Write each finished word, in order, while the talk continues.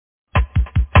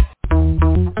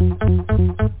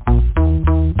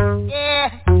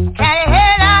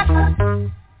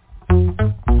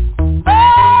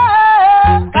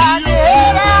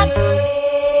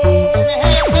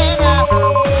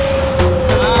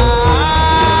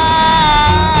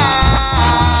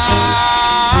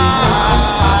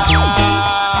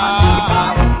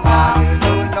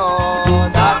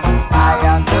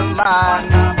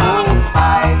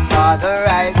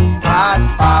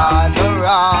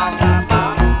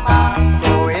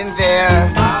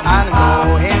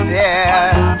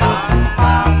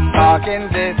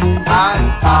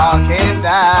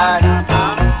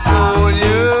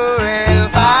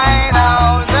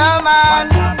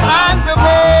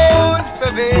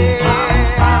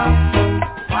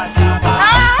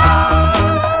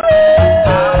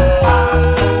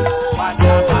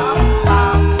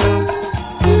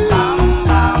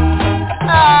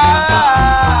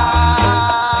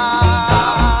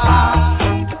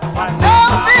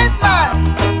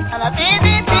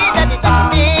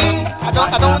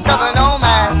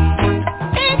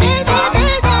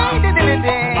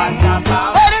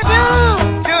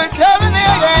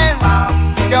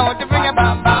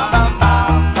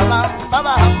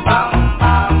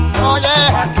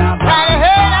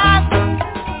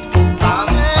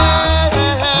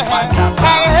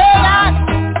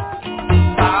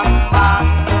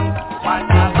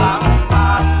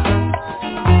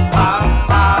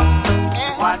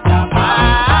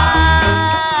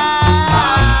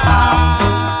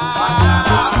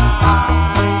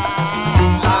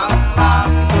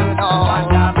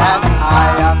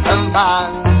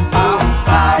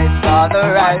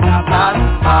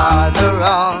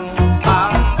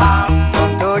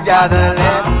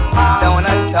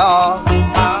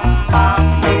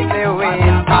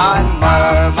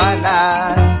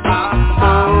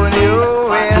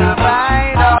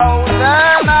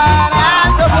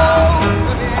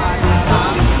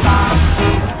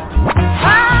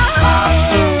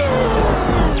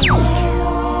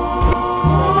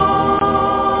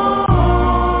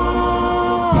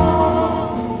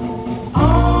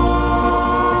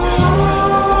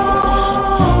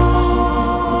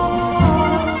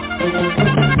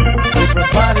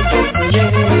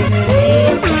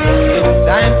It's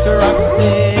time to rock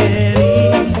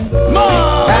steady.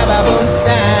 Baba boom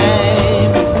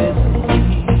time.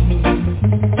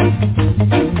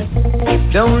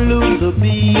 Don't lose the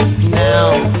beat now.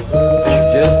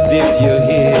 Just dip your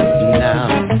head now.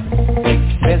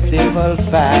 Festival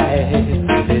 5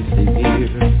 this year.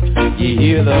 You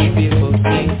hear the people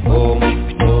sing boom,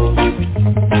 boom,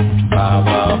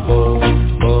 Baba boom,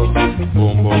 boom,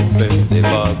 boom, boom,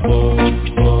 festival boom,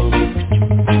 boom,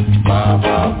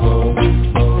 Baba boom,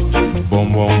 boom, boom,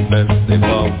 boom,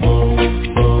 festival boom,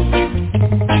 boom,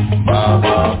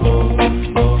 Baba boom,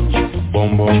 boom, boom,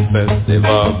 boom,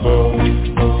 festival boom,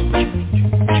 boom,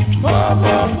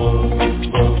 Baba boom,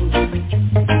 boom.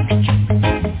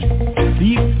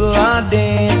 People are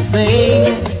dancing,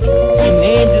 and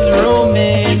angels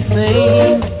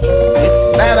romancing. It's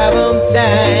Baba boom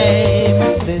time,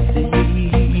 this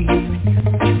year.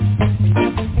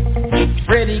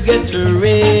 Freddy, get you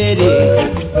ready.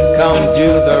 Come to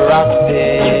the rock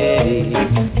steady.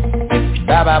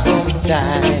 Baba boom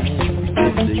time,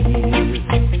 this year.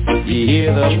 You hear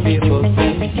the people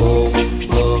sing boom,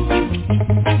 boom,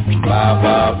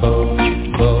 Baba boom,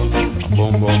 boom,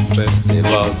 boom, boom,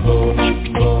 festival boom,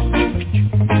 boom,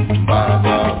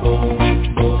 Baba boom,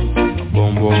 boom,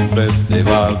 boom, boom,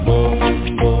 festival boom,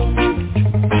 boom,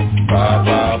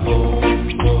 Baba boom,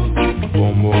 boom,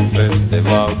 boom, boom,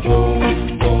 festival boom,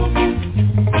 boom,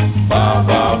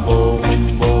 Baba boom,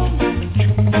 boom.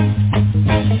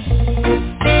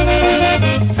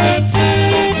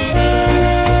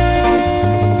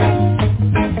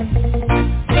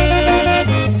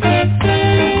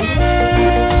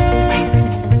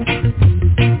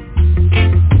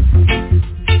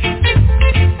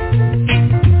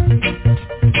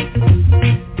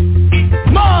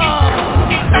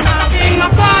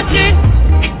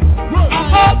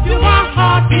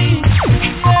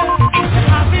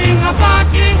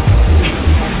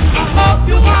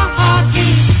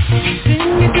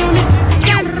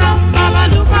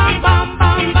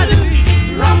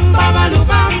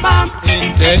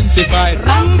 Intensified.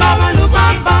 Ram bam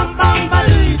bam bam bam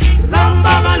ram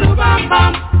bam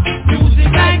bam.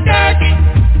 Music like that,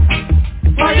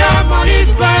 for your money's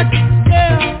worth.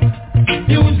 Yeah.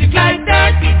 Music like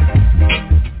that,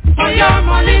 for your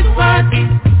money's worth.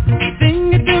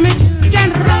 Sing it to me, children.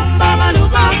 Ram bam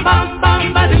bam bam bam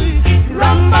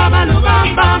ram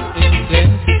bam bam.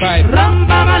 Intensified. Ram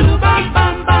bam bam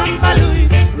bam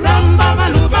ram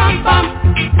bam bam.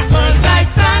 Girls like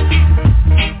sun.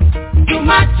 To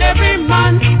match every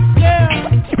man, yeah.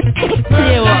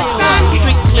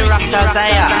 Strictly rockers, I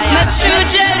am. Let's do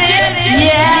it,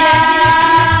 yeah.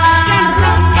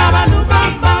 Ram bam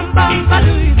bam bam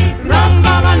ram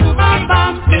bam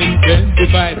bam.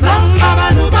 Intensified. Ram bam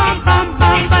bam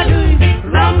bam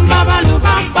ram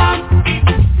bam bam.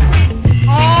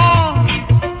 Oh,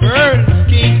 girls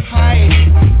keep high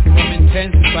from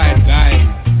intensified guys.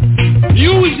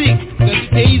 Music that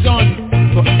stays on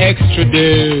for extra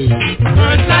days.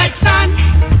 Girls like sun,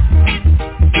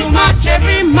 to match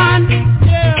every man.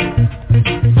 Yeah.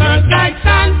 Girls like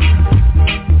sun,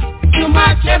 to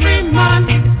match every man.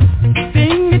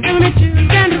 Sing it to me,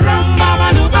 children. Ram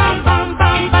bam bam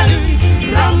bam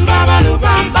ram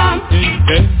bam bam.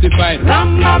 Intensified.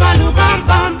 Ram bam bam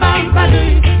bam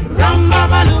ram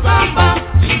bam bam.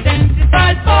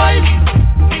 Intensified boys,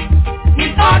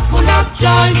 with heart full of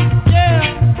joy. Yeah.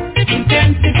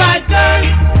 Intensified girls,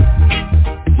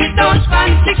 with those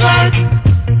fancy girls.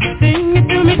 Sing it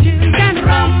to me, children.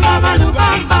 Ram bam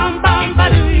bam bam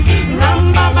ram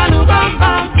bam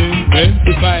bam.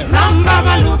 Intensified. Ram bam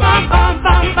bam bam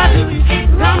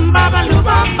ram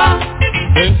bam bam.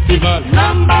 Festival.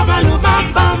 Ram bam bam ram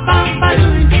bam bam.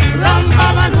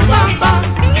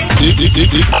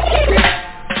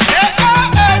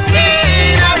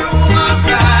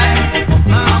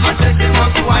 Mama taking up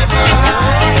the wife.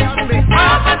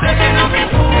 Mama taking up the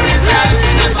food and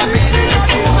driving up a minute.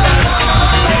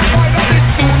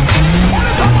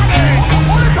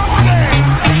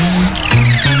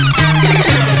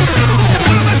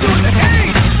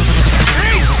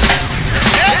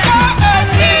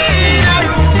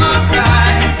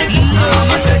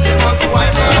 Mama taking up the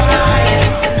wife.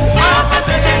 Mama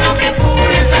taking up the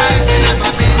food and driving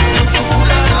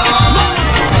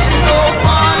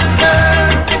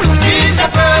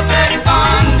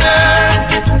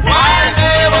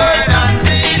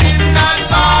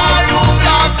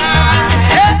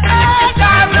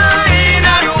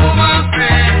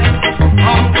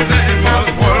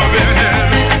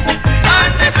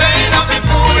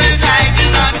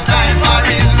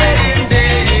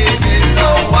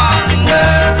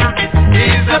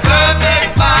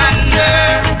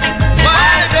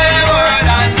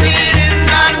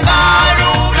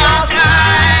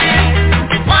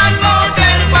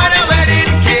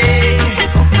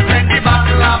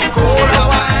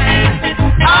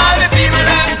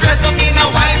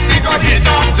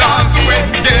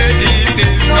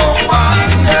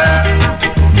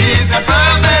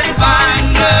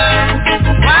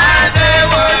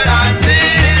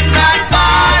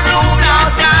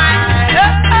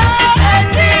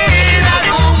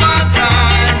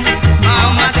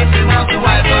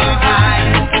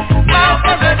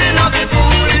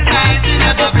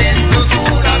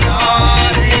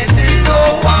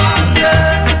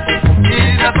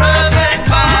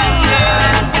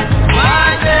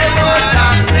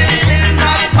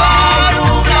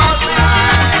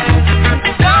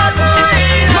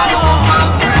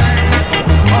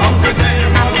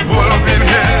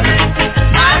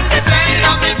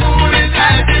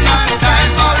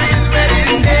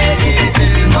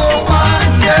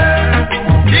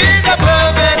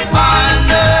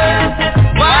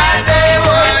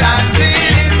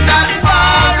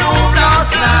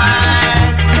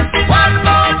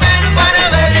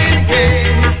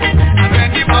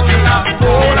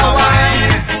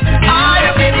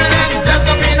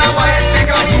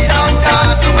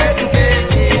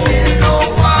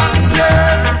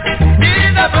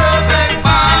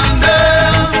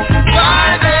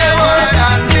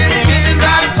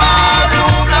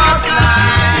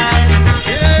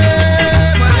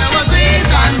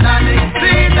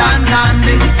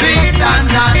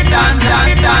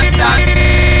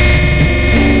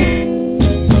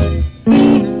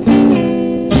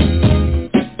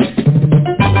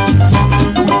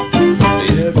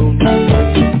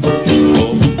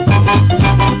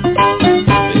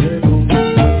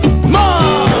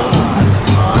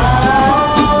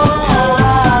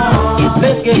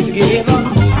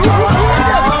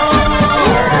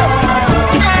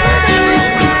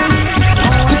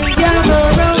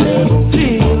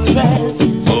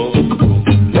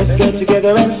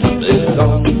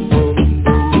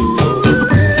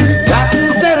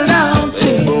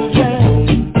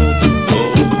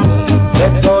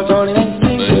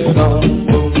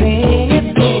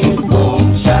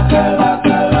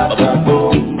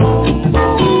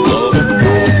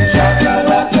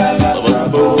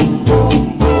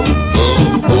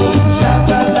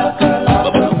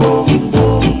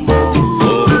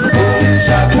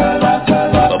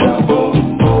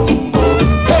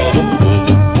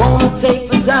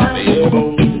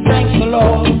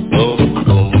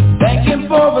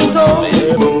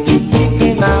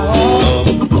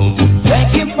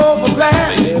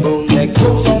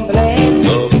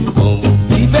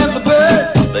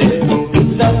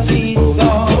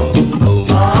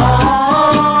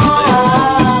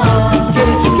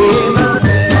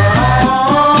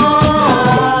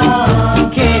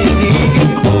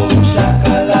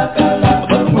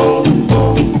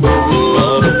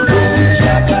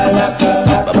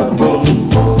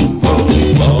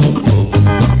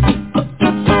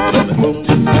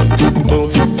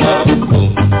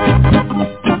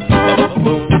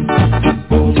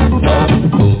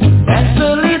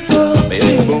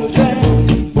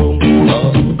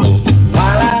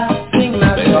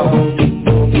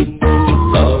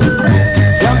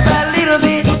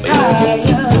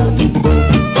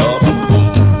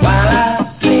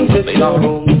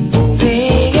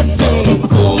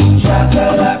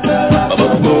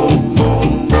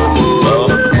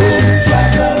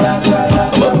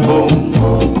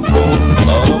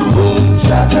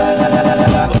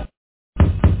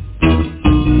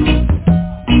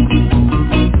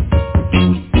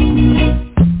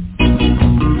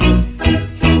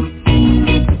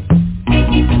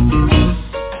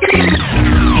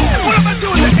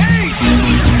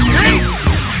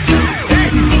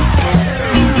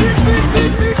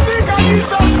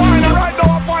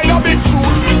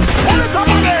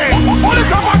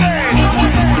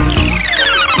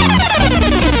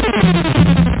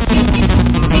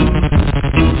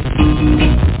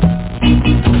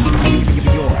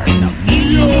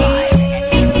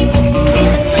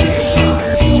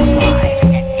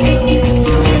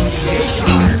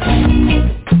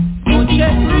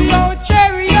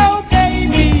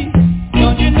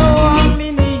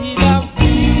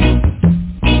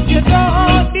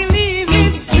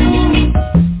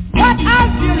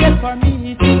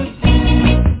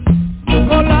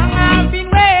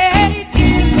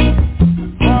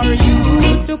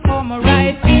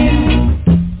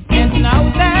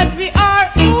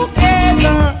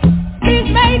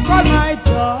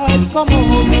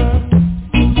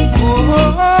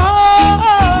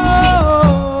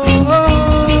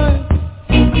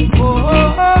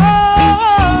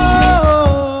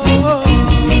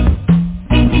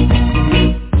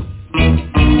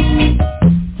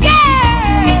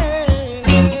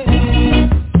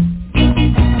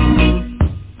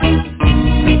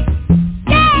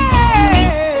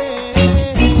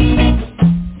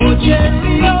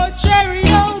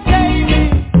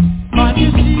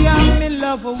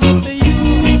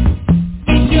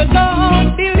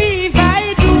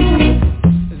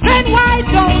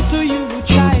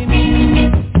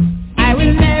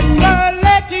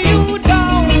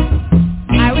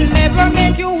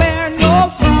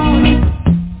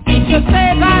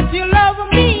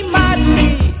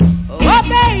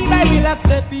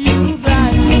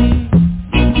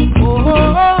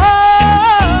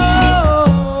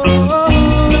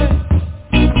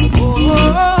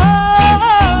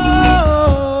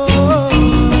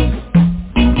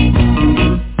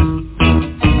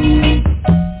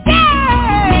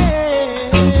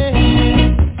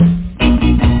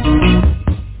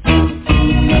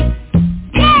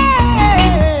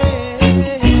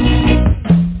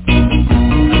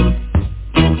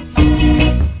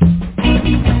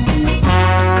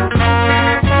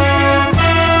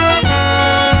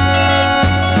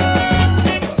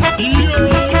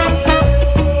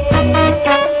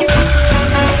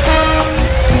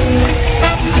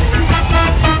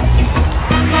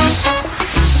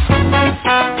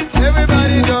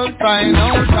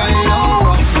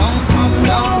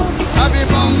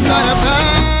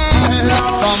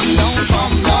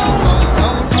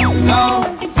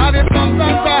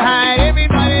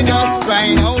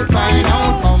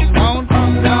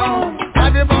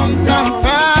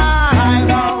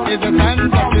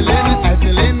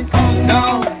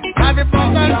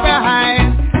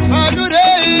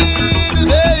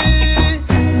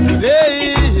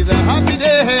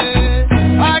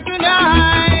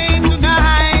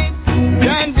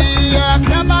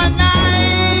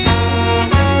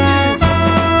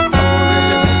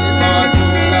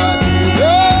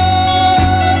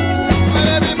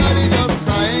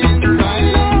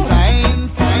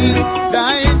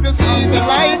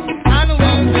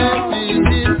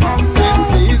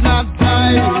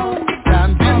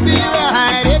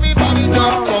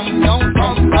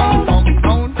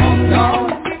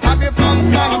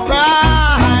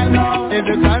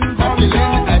the sun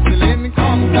Jacqueline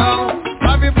come down.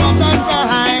 Happy Pumpkin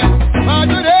behind. For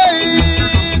today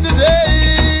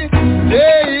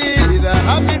is a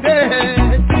happy day.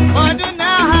 For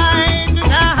tonight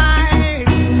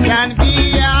can be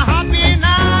a happy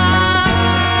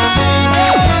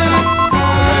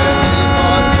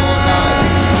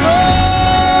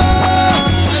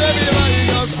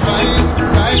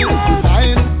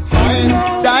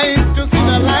dying to see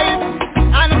the light,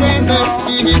 and when the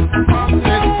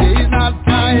day is not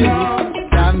fine,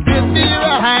 can this be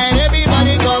behind?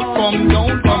 Everybody just come down.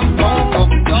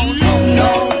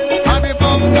 Happy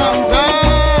Pumpkin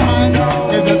time.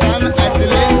 There's a sun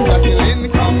Jacqueline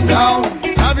come down.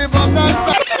 Happy Pumpkin.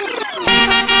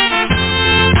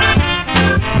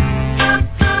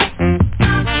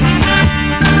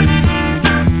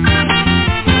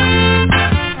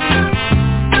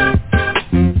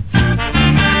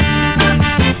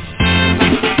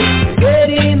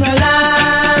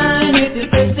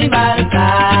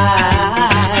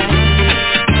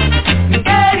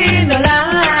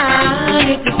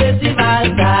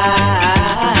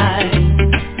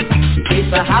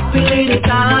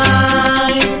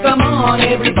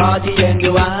 Everybody and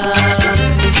go on.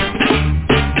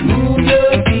 Move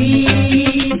your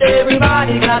feet,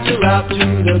 everybody got to rock to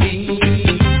the beat.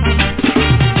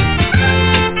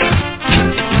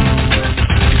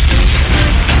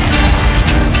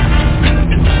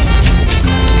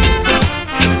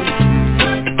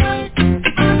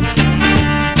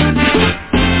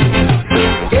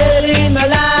 Get in the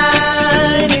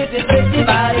line, it's a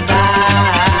festival time.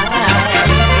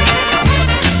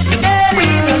 Get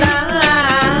in the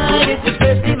line, it's a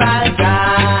festival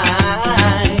time.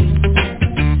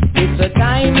 It's a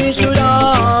time we should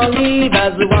all live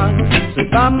as one. So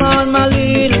come on, my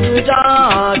little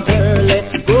daughter,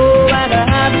 let's go and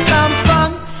have some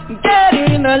fun. Get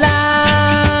in the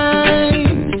line,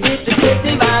 it's a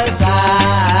festival time.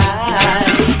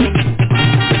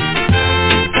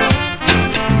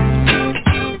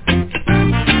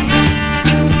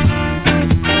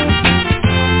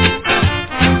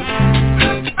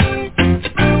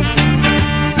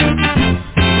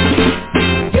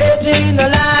 Get in the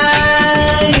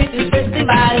line, it's a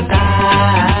festival time.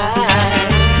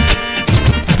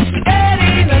 Get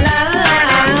in the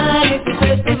line, it's a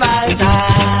festival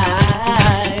time.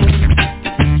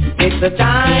 It's a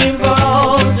time for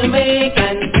all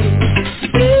Jamaicans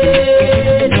to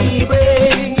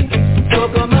celebrate. So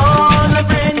come on, my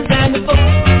friends and folks.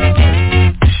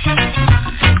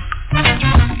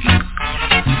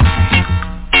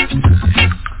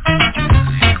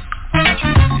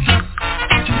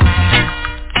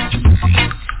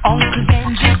 Uncle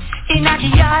Benji in the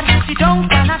yard, sit down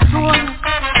on a throne.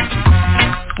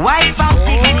 Wipe out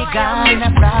the vinegar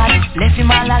abroad, left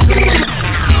him all alone.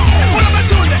 What am I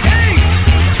doing? Hey!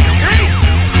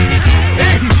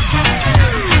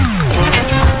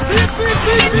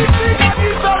 I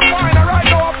need some wine right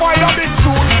now. I find a big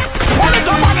soon. Hold it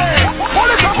up on there.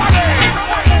 Hold it up on there.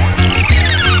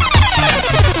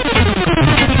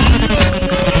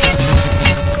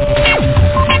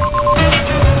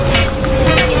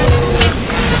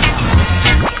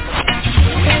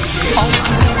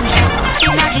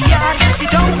 In the yard, sit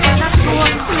down on a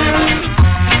throne.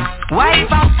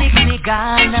 Wipe out the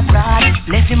vinegar abroad,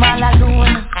 left him all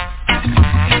alone.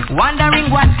 Wondering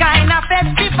what kind of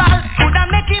festival could I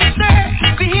make him stir?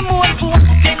 Be him more food,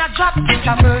 then I drop this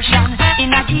a version.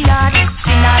 In a yard,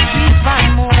 sing a sweet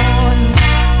van moon.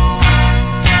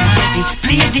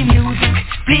 Play the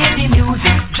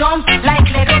music, jump like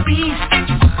Lego beast.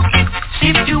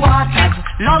 Sip the waters,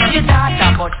 love your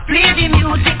daughter, but play the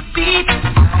music beat.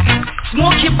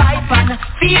 Smoke your pipe and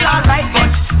feel alright,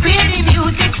 but play the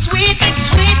music sweet.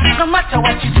 No matter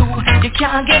what you do, you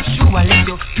can't get through unless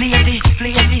you play the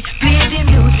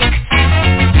music.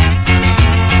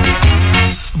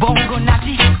 Bongo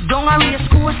natty, don't a race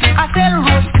course, I tell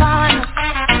Rose Khan.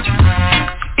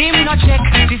 Him no check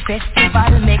the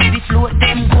festival, make the float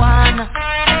them go on.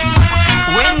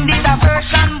 When did a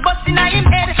version bust in him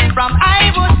head from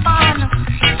I was on?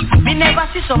 Me never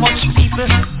see so much people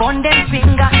burn them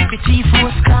finger, the thief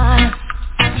was gone.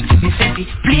 Me say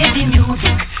play the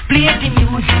music,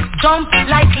 jump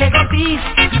like Lego beast.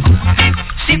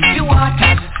 Sip your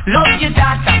waters, love your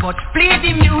daughter, but play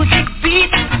the music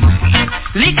beat.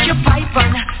 Lick your pipe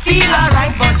and feel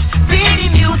alright, but play the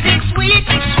music sweet.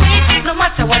 No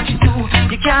matter what you do,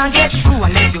 you can't get through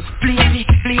unless you play the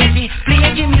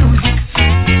music.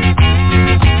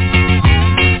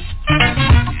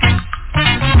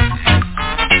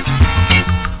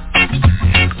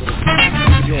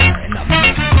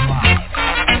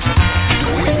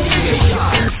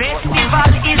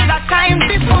 Festival is the time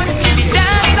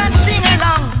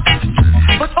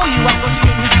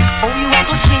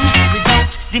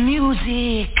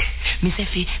music. Me say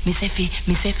fi, me say fi,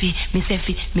 me say fi, me say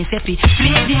fi, me say fi.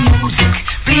 Play the music,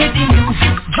 play the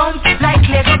music. Jump like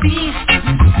Lego beast.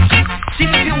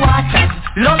 Sip the water,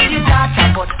 love your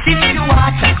data, but sip the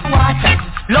water,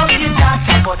 love your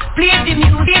data, but play the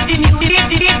music, the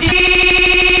music.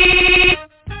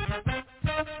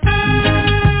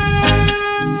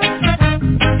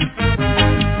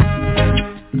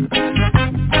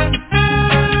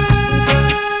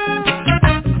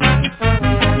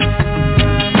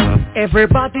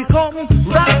 Everybody come,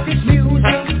 rock this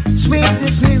music, swing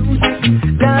this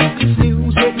music, dance this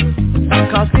music.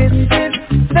 Cause this is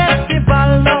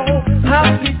festival now,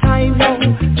 happy time now,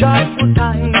 joyful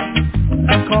time.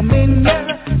 Come in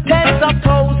here, tens of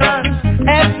thousands,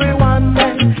 everyone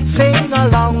then sing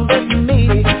along with me.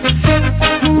 Sing,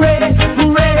 hooray,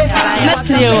 hooray. Let's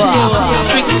do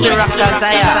Strictly Rock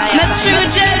Desire. Let's do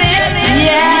Jelly.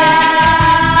 Yeah.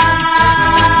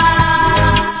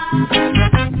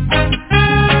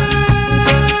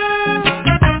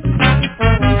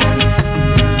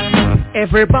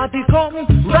 Everybody come,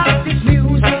 rock this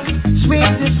music,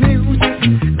 swing this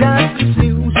music, dance this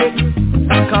music.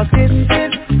 Cause this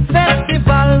is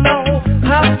festival now,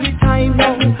 happy time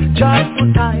now,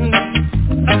 joyful time.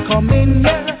 Come in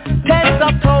here, tens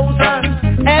of thousands,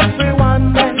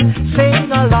 everyone then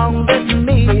sing along with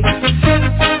me. Sing,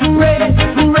 hooray,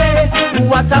 hooray,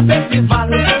 what a festival.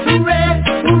 Hooray,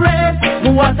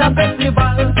 hooray, what a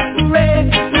festival. Hooray,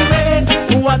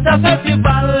 hooray, what a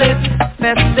festival. It's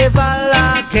festival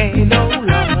again, oh Lord,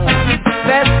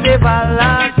 festival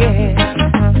again.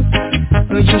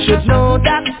 You should know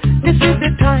that this is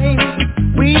the time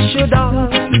we should all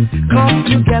come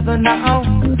together now.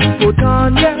 Put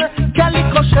on your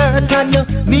calico shirt and your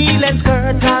meal and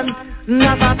skirt and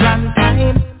have a grand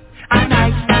time, a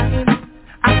nice time,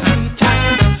 a sweet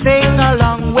time. Sing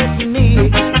along with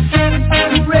me. Sing,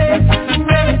 hooray,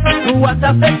 hooray, what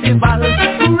a festival.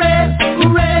 Hooray,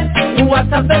 hooray,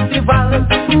 what a festival.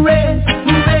 Hooray,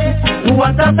 hooray,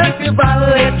 what a festival.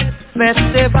 It's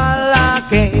festival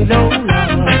again, oh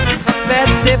Lord,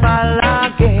 festival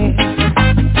again.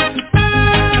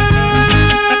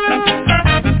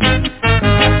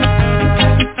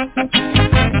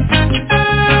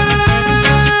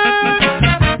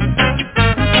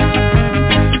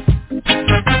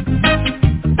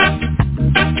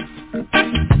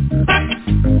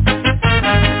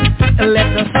 Let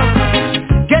us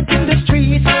get in the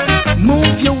streets,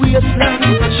 move your waistline,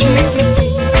 shake it.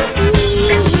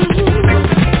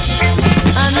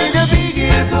 I need a big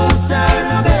ear, go down,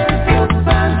 a big foot,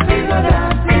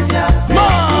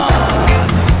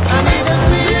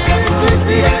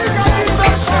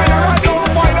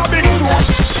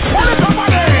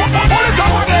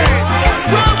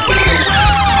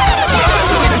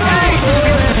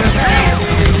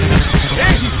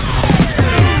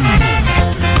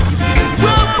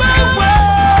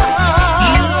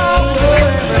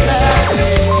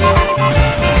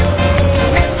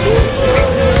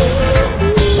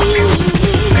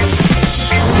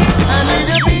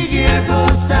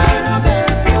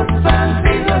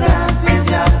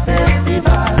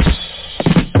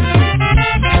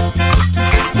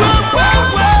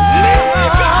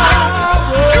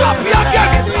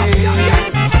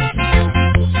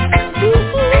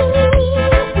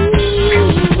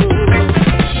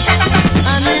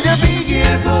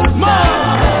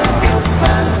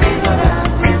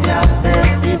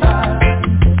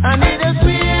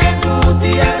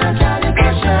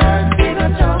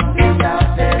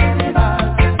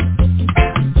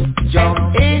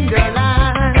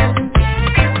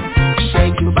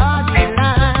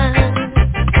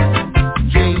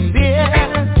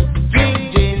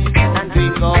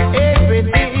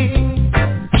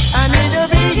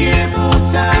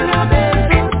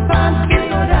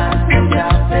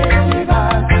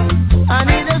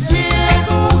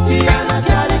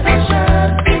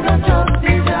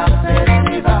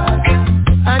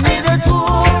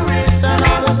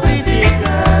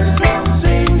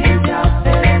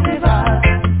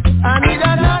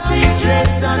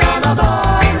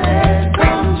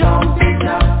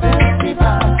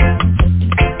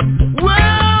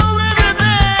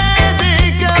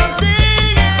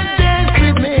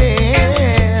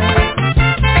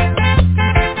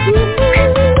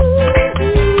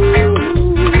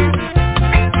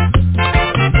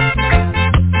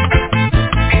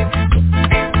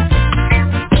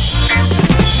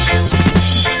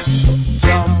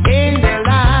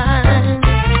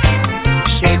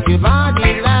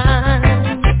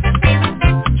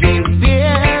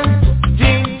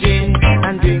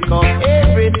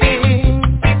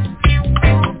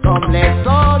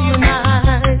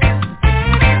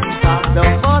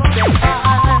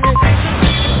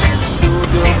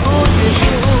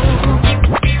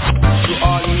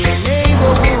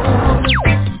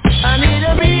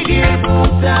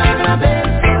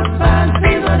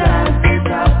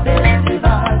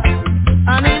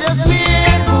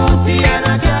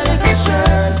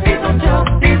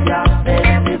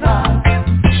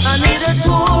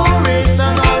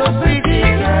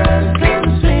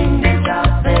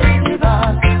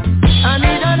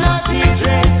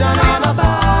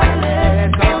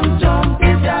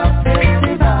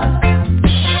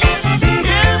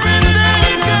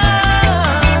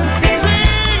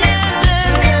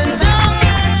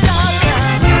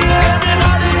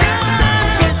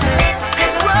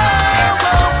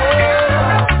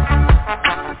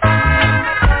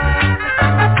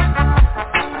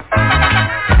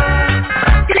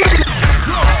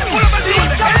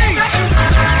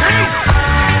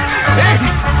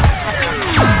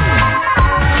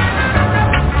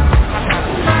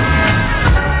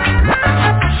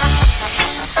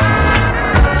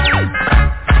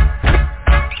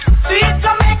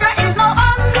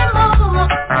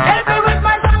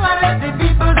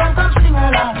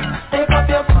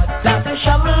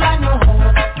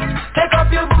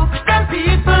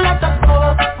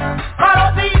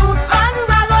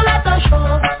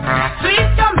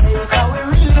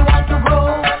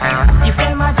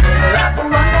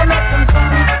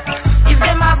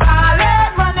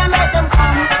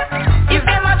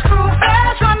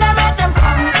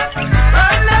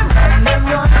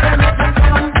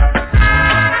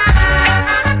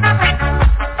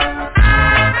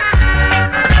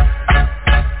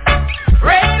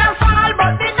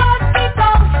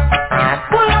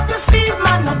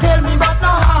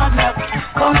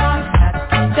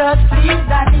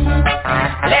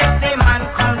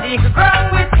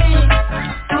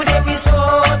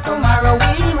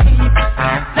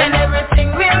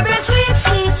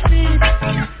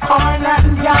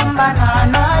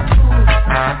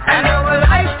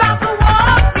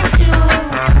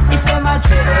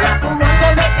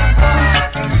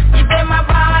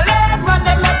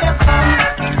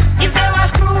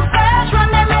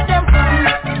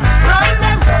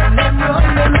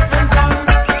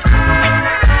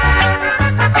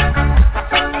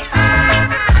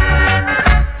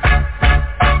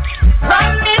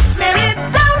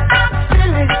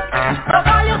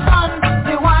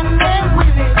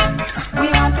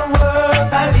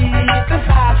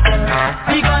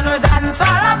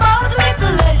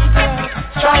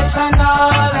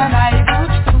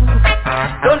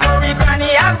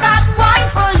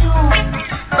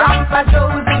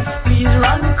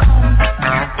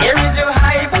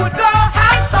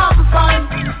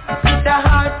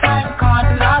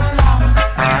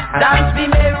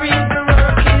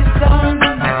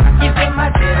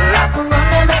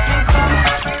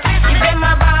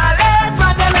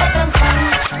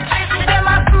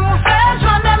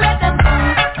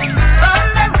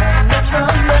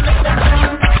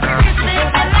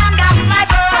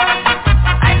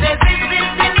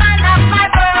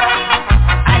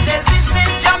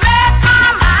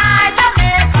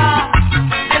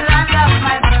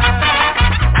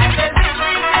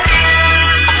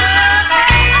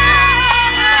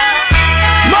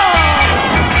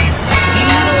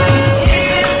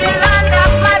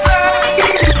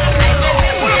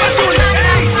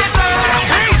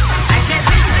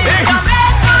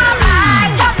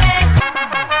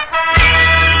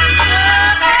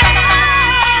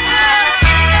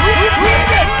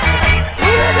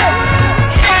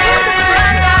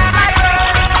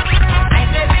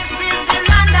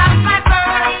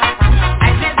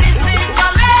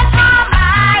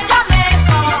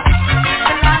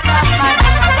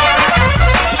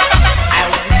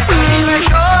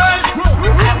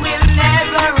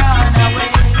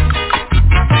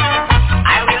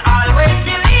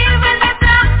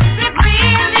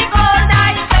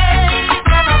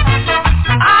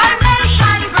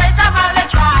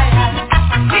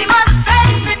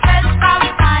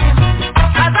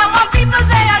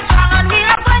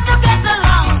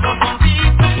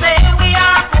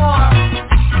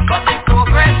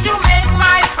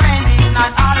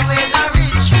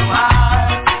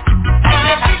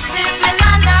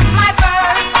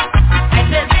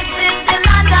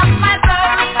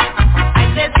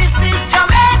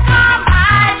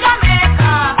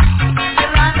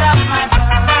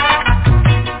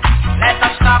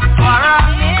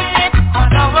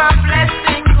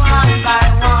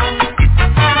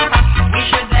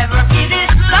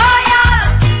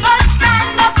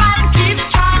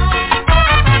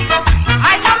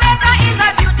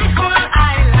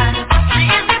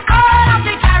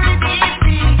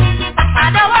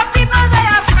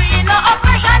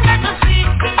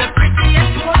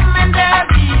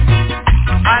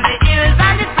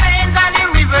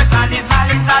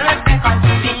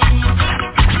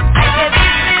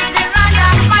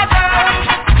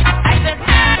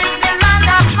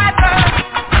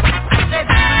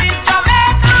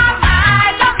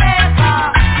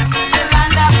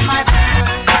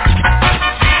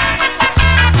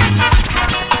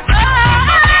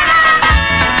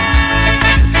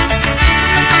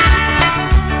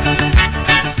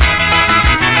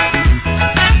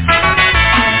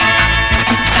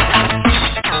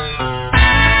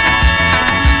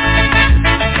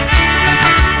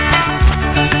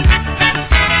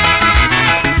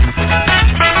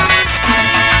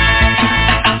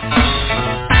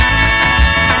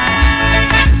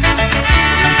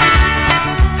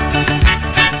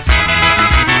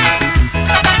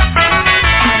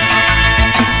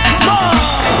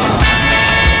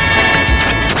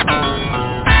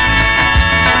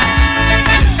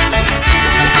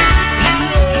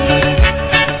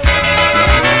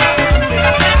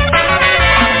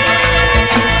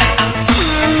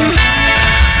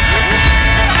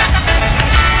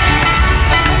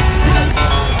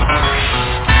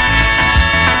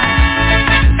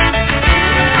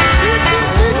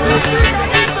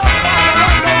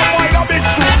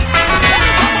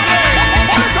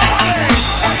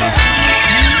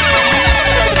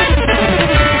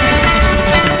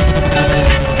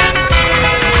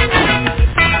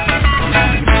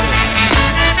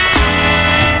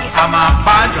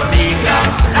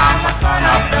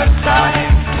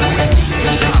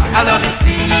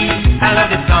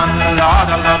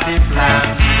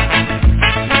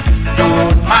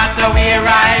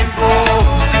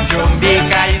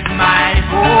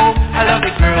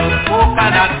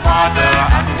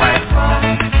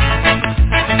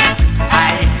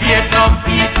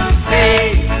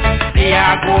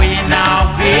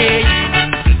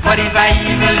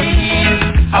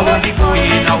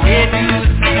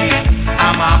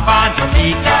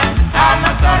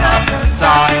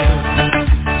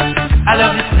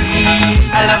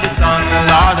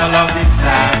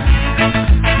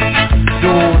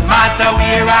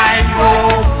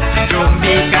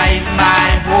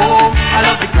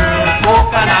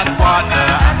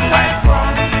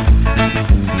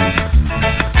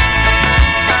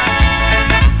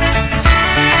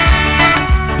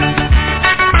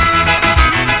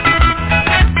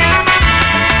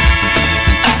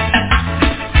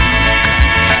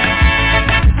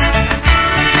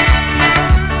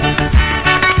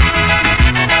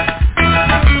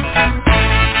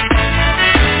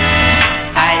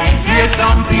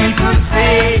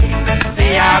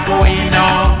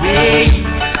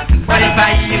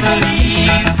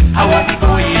 believe I won't be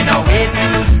going away to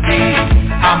stay.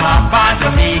 I'm a born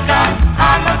Jamaican,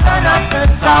 I'm a son of the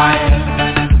soil.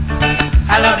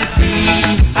 I love the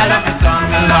sea, I love the sun,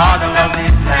 the Lord, I love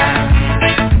this land.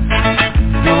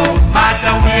 No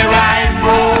matter where I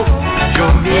go,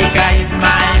 Jamaica is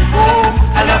my home.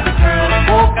 I love the girl,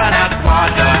 coconut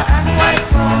water and white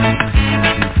rum.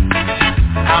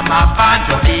 I'm a born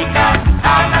Jamaican,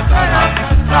 I'm a son of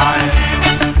the soil.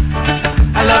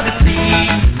 I love the sea,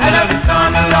 I love the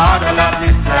sun, the Lord, I love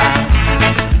this land.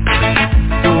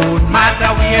 Don't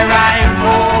matter where I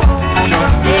go,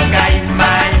 Jamaica is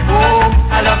my home.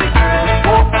 I love the girl,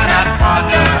 coconut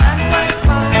water and white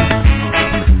rum.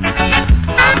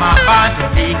 I'm a born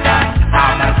Jamaican,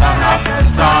 I'm a son of the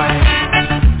soil.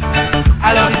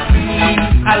 I love the sea,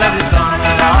 I love the sun,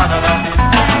 the Lord, I love this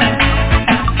land.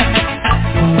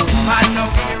 Don't matter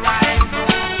where I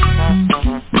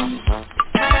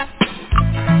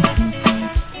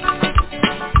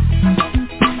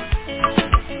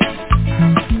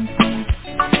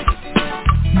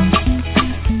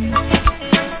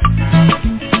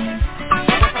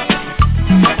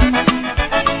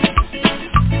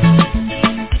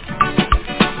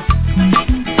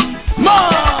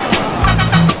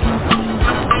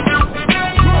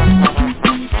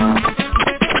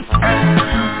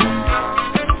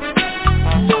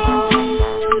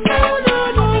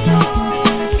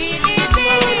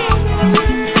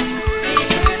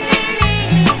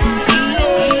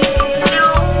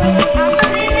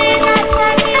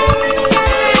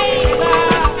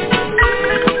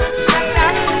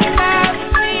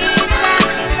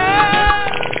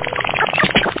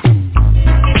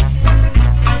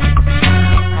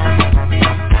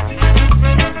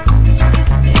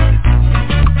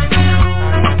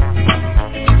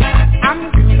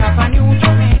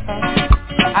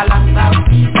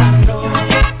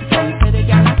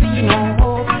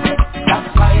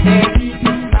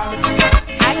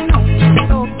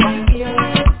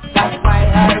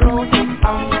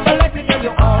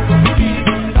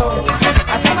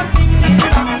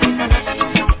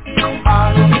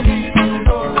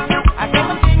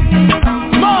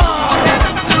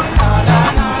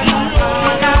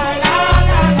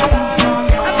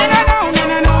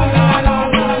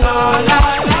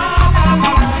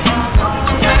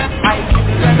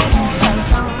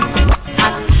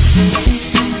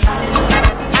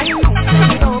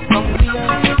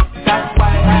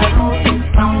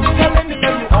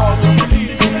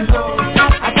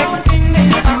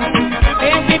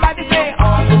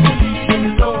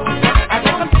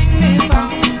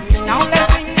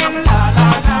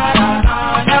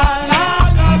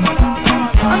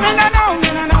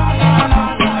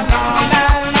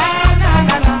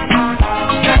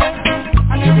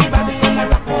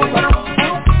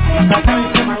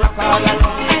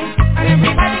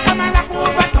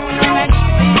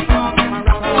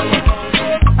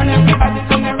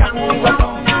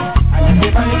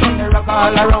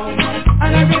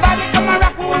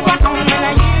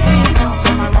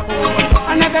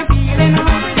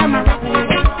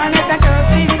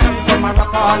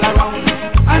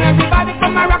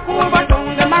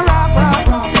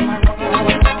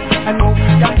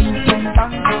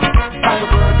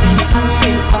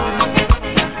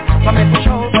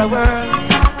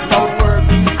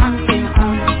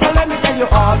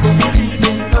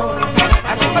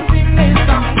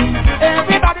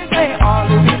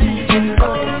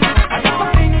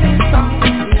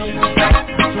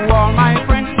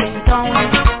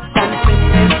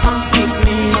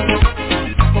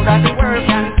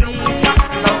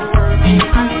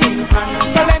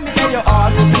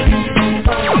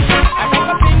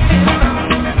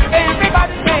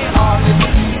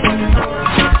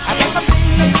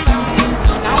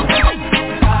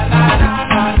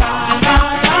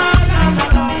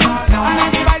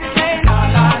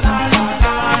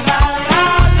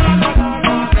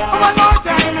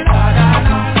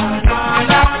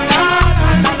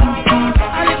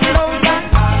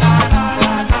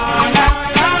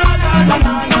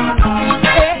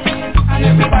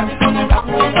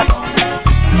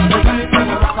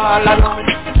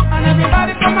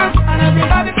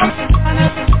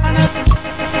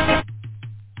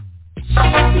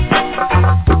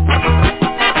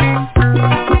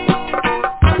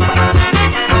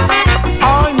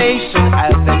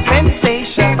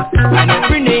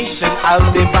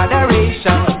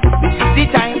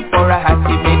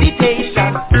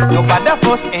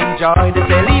enjoy the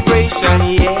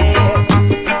celebration, yeah.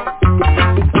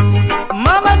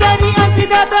 Mama, daddy, auntie,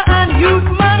 daughter, and youth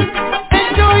man,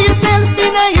 enjoy yourself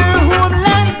in your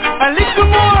homeland. A little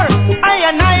more, I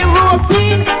and I roll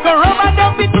clean. Go rubber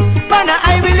dub it, man,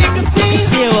 I will lick the scene.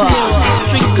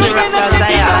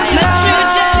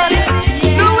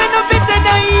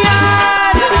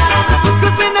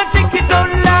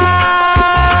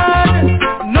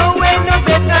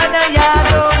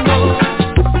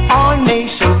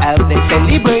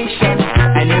 celebration,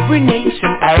 and every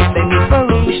nation has an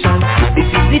inspiration. This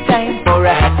is the time for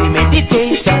a happy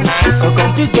meditation. So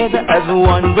come together as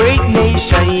one great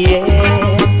nation, yeah.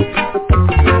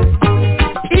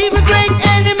 Even great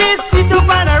enemies sit up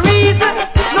on a reason.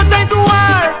 No time to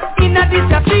war in a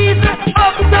disappease.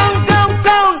 Up, down, down,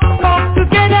 down, come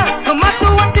together. No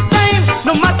matter what the time,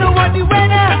 no matter what the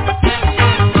weather.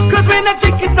 Cause when I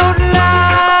check it out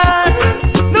loud,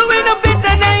 no we no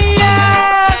better than ya.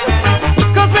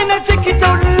 Cause when I check it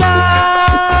out loud.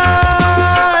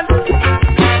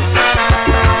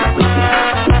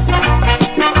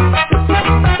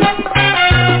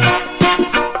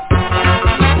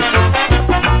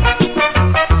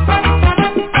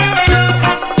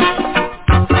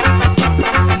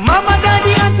 Mama,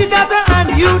 daddy, auntie, daughter,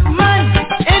 and youth man,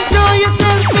 enjoy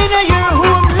yourself in your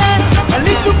homeland. A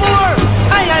little more,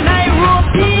 I and I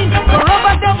routine. For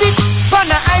rubber dubby,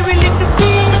 fun I will live to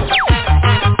see.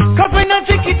 Cause when I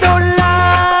check it out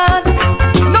loud,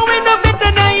 no we no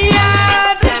better than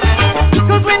yard.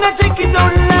 Cause when I check it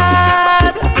out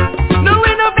loud, no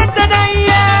we no better than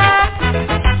yard.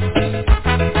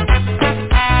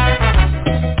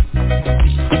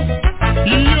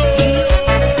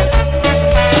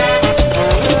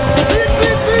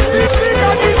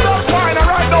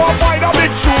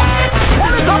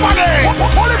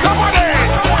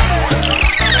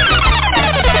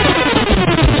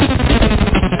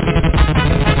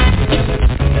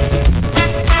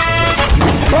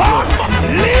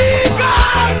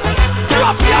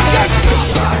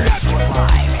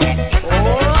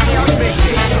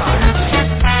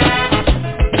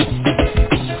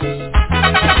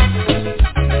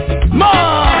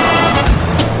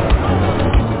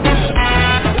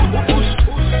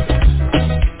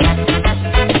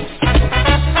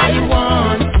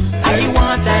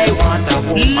 I want a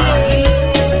woman.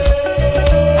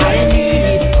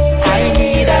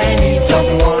 I need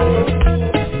someone.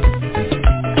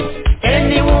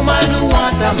 Any woman who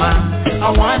wants a man, I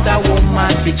want a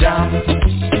woman to jam.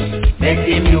 Make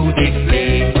the music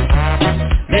play,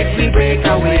 make me break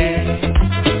away,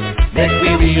 make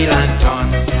me wheel and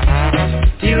turn,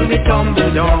 till we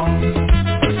tumble down.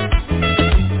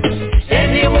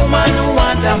 Any woman who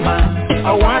wants a man,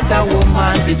 I want a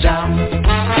woman to jam.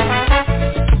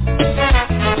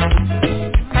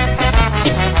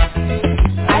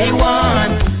 I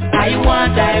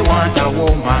want a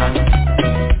woman.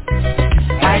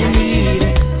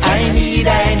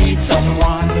 I need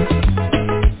someone.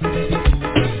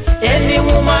 Any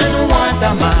woman who wants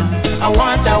a man, I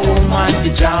want a woman to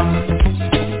jam.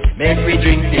 Make we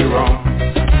drink the rum,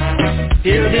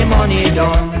 till the money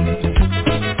done.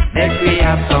 Make we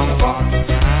have some fun,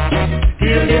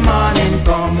 till the morning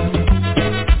come.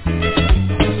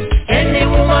 Any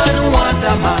woman who wants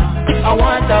a man, I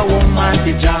want a woman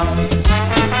to jam.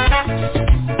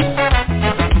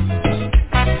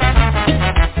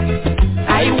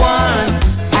 I want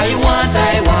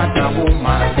a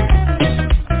woman.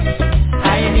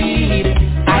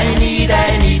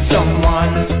 I need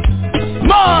someone.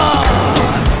 More!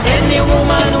 Any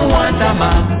woman who wants a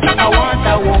man, I want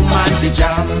a woman to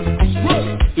jam.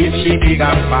 If she big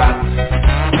and fat,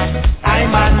 I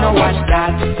man no watch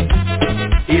that.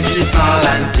 If she small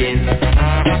and thin,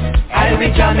 I'll be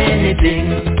jam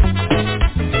anything.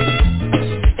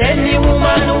 Any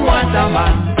woman who wants a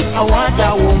man, I want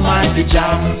a woman to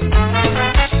jam.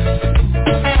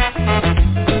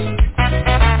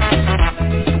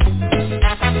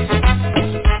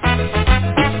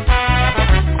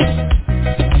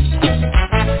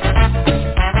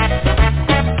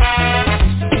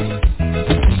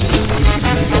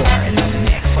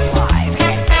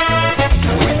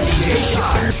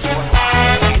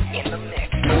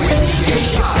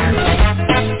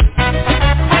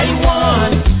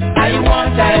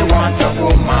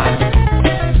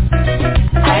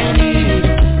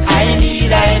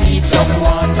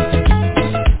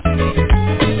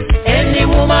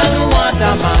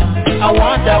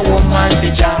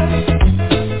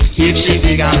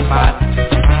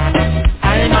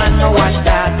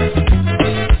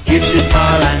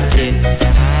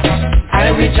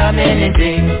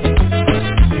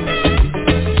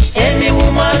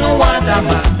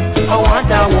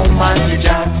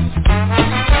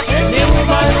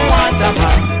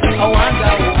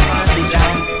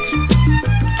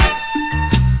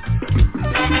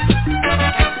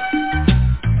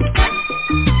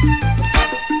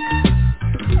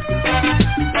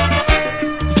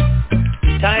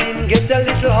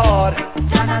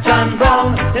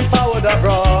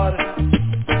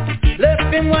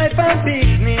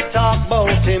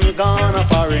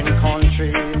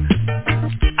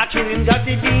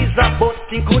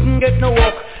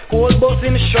 Cold bus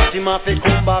him shut him off, he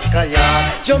come back a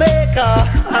yard.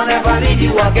 Jamaica, I'll never leave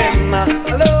you again. I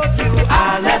love you,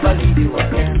 I'll never leave you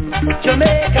again.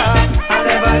 Jamaica, I'll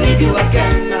never leave you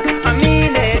again. I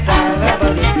mean it, I'll never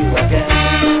leave you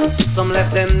again. Some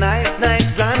left them nice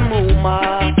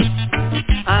grandmama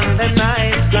and them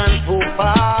nice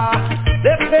grandpapa.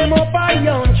 Left them up a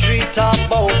young tree top,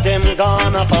 about them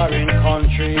gone a foreign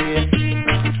country.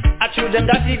 I told them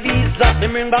that TV's up, they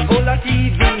bring back all the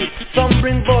TV. Some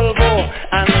bring Volvo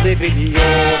and the video.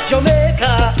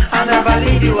 Jamaica, I'll never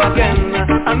leave you again.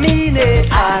 I mean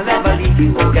it, I'll never leave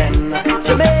you again.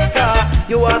 Jamaica,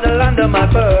 you are the land of my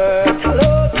birth. I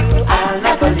love you, I'll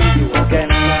never leave you again.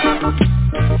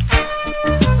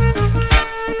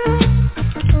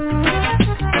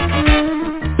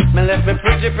 Me left me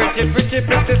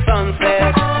pretty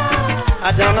sunset.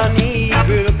 I down on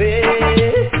Eagle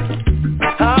Bay.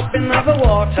 Half in the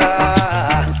water,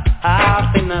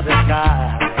 half in the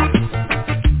sky.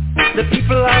 The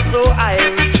people are so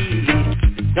irie,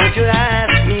 don't you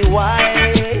ask me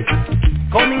why.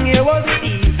 Coming here was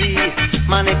easy,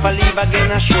 man, if I leave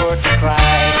again I'm sure to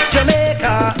cry.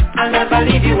 Jamaica, I'll never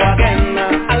leave you again.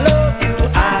 I love you,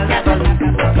 I'll never leave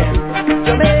you again.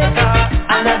 Jamaica,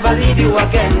 I'll never leave you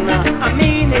again. I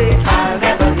mean it, I'll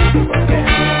never leave you again.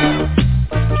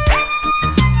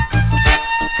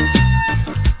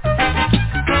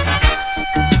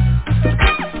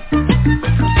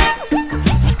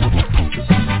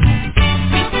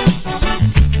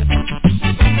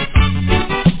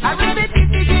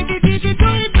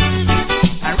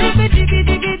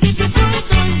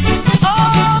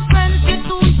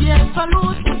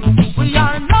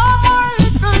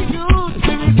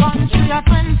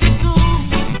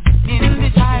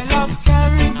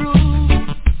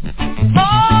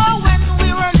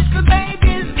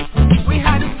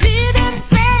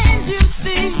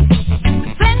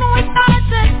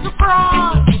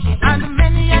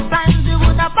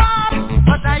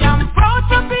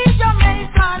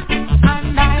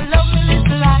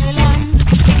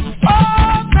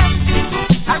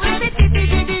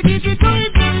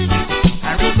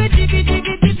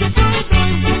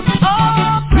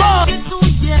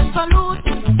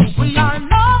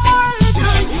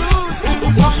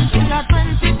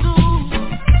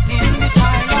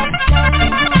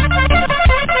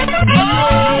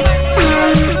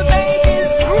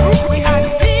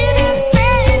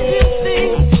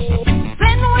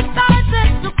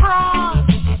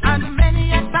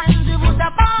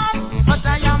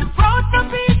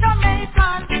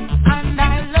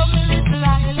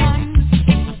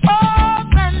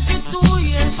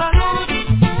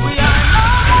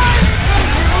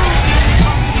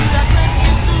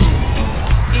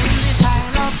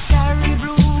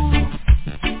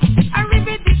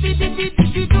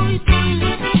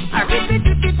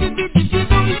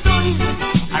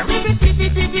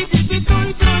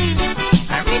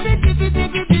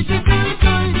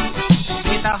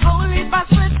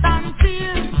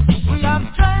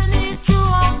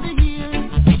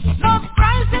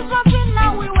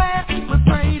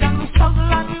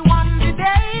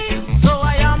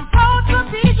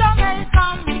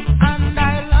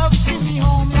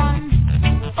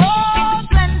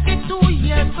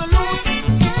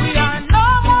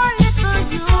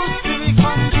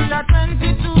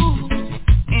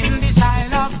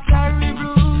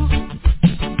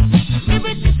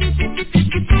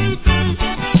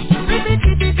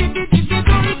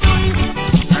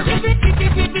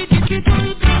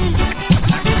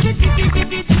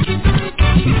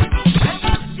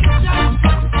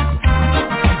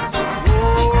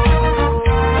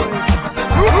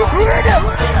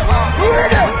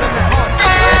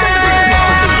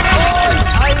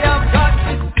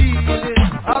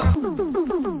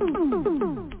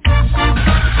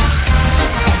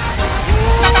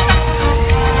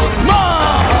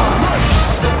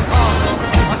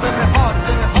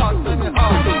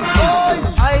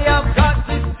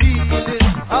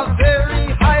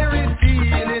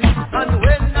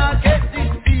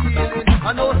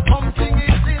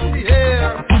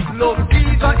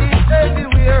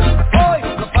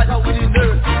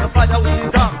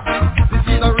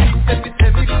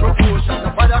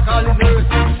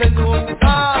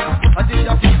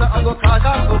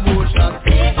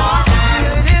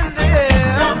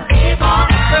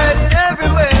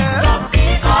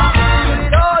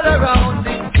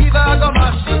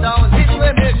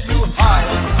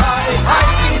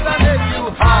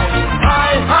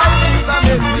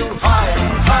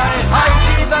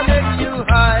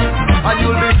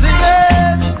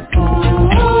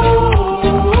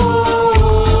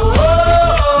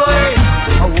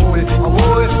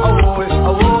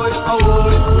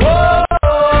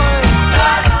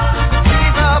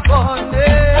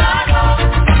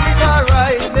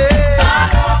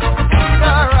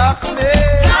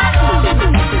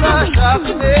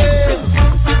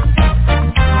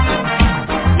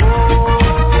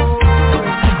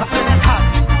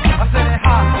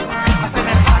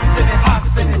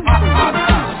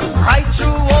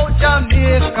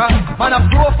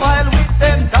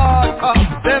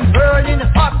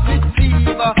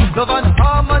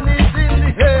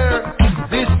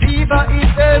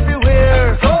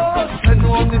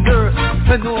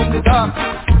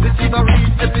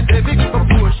 epidemic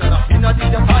proportion. In a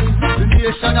did Japan, the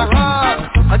nation a rock.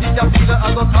 I did a figure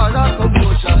I got call a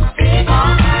commotion.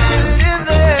 Feeling in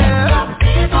there,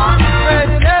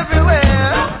 spreading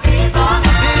everywhere.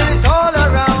 Feel it all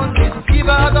around. This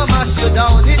fever I got mash you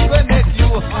down. It will make you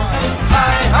high,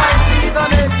 high, high. Fever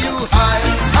make you high,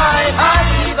 high, high.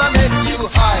 Fever make you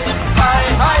high, high,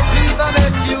 high. Fever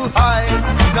make you high.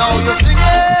 Now you're singing.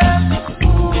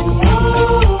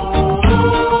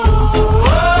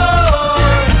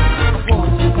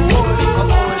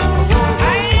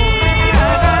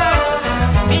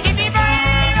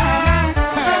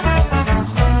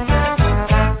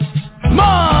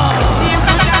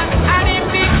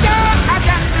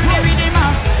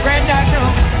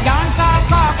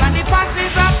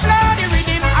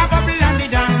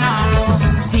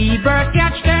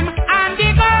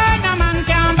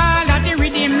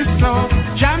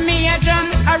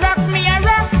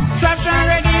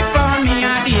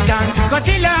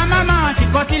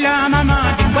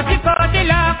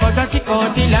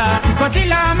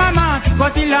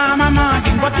 Kotila mama,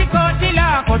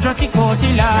 kotila,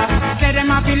 kotila. Say them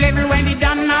happy level when the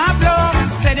done now blow.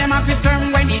 Say them happy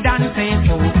firm when the done say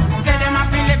so. Say them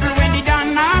happy level when the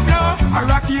done now blow. I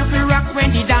rock you feel rock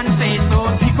when the done say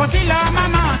so. Kotila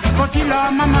mama,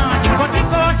 kotila,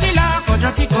 kotila,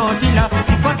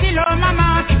 kotila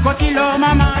mama, kotila.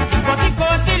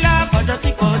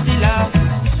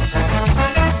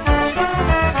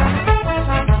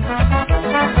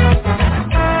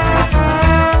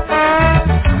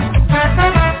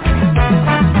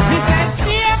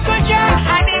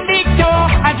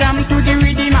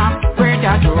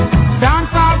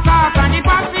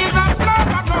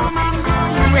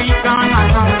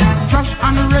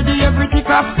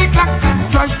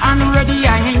 Fresh and ready,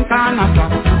 I ain't gonna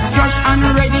stop. Fresh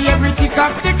and ready, every tick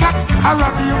up the clock. I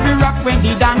rock you, we rock when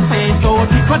the dance say so.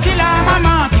 Kotila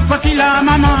mama, kotila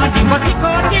mama,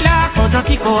 kotila, kotila.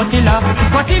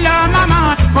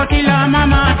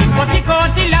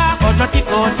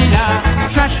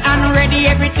 Fresh and ready,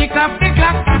 every tick up the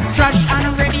clock. Fresh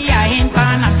and ready, I ain't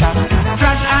gonna stop.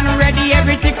 Fresh and ready,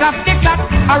 every tick up the clock.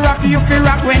 I rock you, we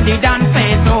rock when the dance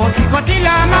say so.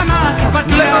 Kotila mama,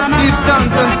 kotila mama. Give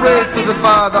thanks and praise to the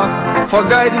Father for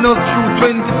guiding us through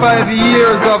 25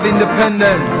 years of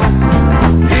independence.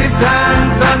 Give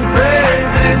thanks and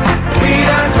praises, we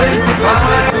are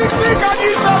 25.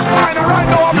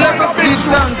 Let us give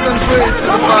thanks and praise to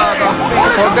the Father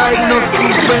for guiding us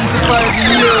through 25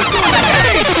 years.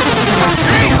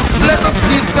 Let us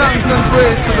give thanks and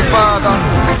praise to the Father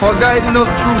for guiding us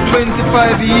through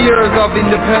 25 years of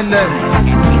independence.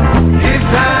 Give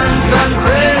thanks and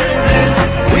praises,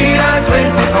 we are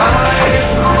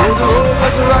 25. Through the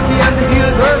rivers, the rocky and the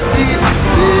hills were steep,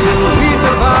 still we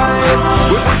survive.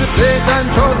 We put the faith and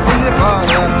trust in the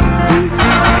Father. We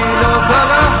keep us on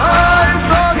our high.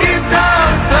 So give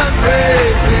thanks and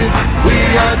praises, we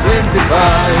are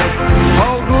 25.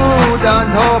 How good and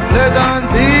how pleasant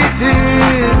it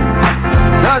is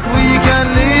that we can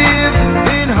live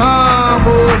in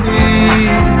harmony.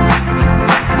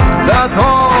 That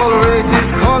all races,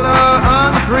 color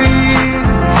and creed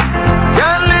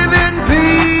can live in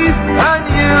peace and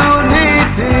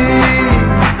unity.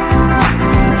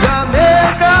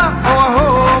 Jamaica, our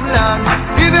homeland,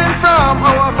 given from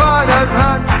our father's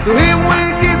hand, to him we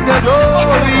give the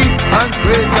glory and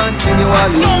praise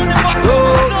continually. So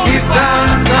give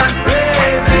thanks and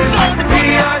praises, we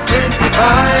are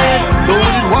 25. Though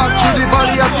we walk through the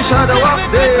valley of the shadow of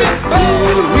death,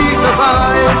 will we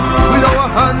survive with our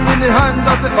hand in the hands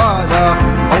of the Father.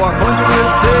 Our country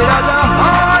will stay at the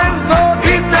high. So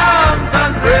give thanks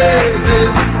and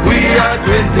praises, we are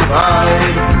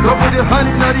 25. So put your hand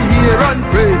in the air and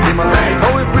praise him.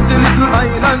 Our pretty little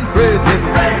island praise him.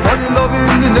 Only love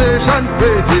in the nation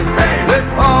praise him. Let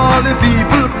all the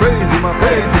people praise him,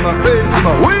 praise him, praise him.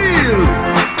 Wheel!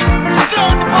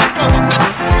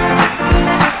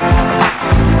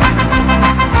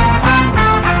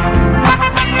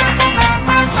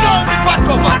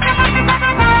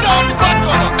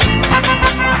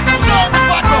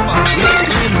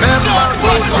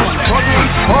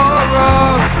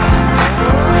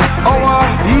 Our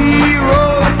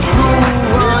heroes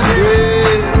true and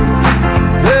brave,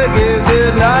 they gave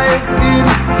their life in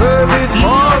service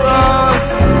for us.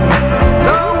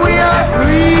 Now we are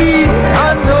free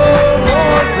and know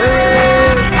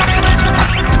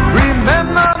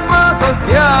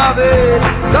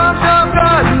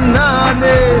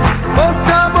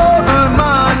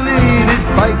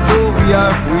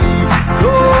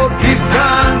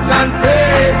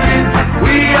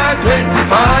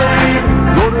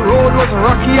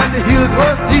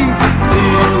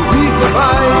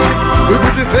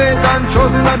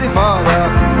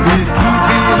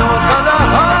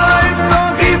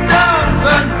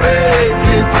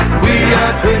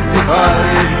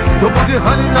your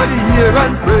hand in the air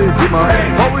and praise him.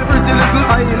 For we pretty little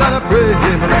island and praise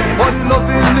him. For the love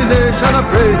in the nation and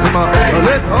praise him.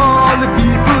 Let all the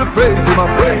people praise him,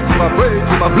 praise him, praise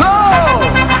him. Blow!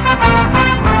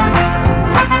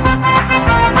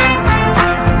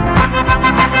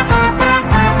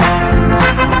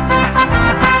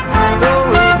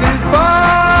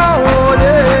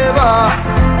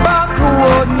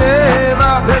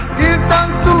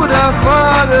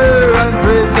 Father and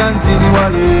praise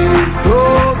continually. So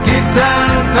give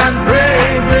thanks and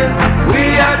praises.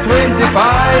 We are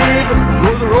 25.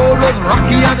 Though the road was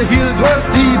rocky and the hills were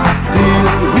steep,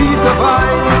 still we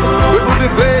survived. We put the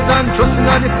faith and trust in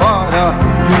the Father.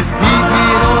 His peace we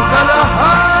know shall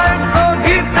hide. So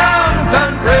give thanks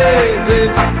and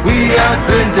praises. We are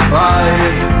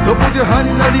 25. So put your hand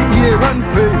in the air and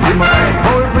praise him.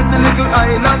 For with the little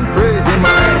island praise him.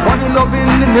 For the love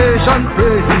in the nation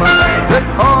praise him. Let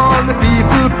all the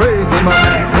people praise him.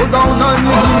 Go down on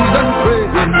your knees and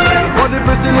praise him. For the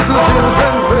pretty little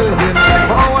children praise him.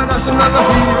 For our national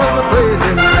heroes praise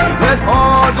him. Let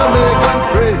all Jamaicans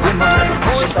praise him.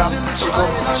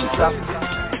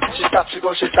 She stop, she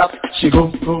go, she stop, she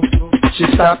go, she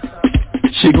stop,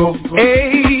 she go.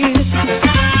 Hey.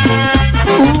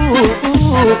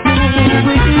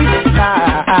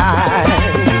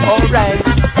 Alright.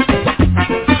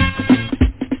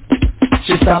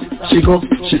 She stop, she go,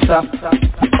 she stop,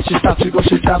 she stop, she go,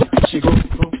 she stop, she go,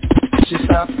 she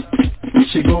stop,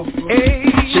 she go,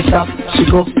 she stop, she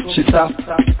go, she stop,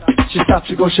 she stop,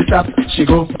 she go, she stop, she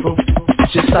go,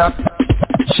 she stop,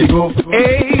 she go,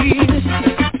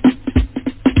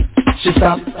 she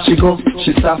stop, she go,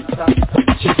 she stop,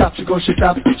 she stop, she go, she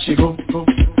stop, she go,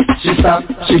 she stop,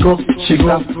 she go, she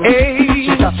go,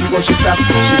 she stop, she go, she stop,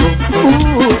 she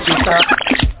go, she stop,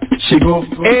 she go,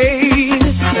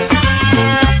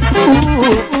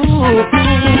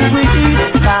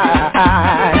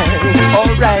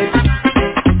 alright.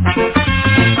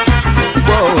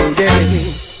 Whoa, yeah.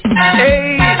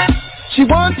 Hey, she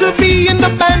wants to be in the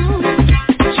band.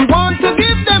 She wants to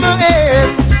give them a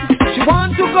hand. She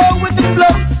wants to go with the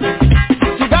flow.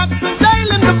 She got to sail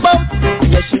in the boat.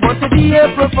 Yes, she wants to be a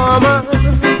performer,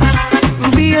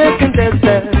 be a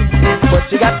contestant, but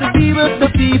she got to be with the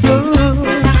people.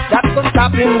 Got to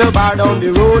stop in the bar down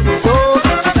the road. So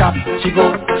she stop, she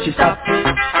go, she stop,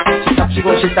 she stop, she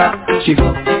go, she stop, she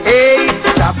go. Hey,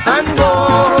 stop and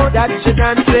go, that's your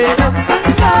dancing.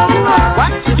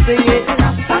 What you singing?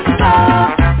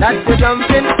 That's your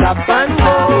jumping. Stop and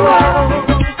go.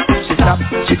 She stop,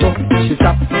 she go, she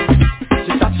stop,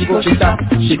 she stop, she go, she stop,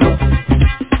 she go.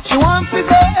 She wants to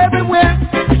go everywhere.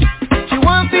 She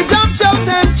wants to jump, shout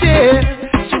and cheer.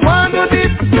 She wants to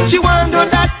this, she wants to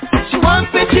that. She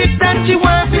wants to chip and she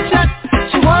wants to chat.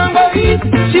 She wants to go east,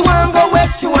 she wants to go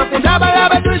west. She wants to dabba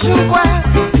dabba do shoot choir.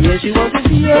 Yeah, she wants to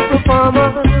be a performer,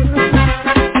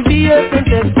 to be a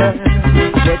contestant,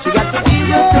 but she got to be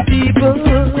with the people.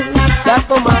 That's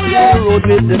for my road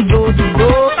with the flow to go.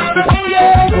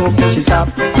 She stop,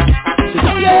 she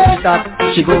stop, she stop,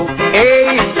 she go.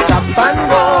 Hey, stop and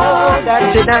go,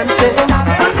 that's your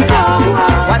dancing.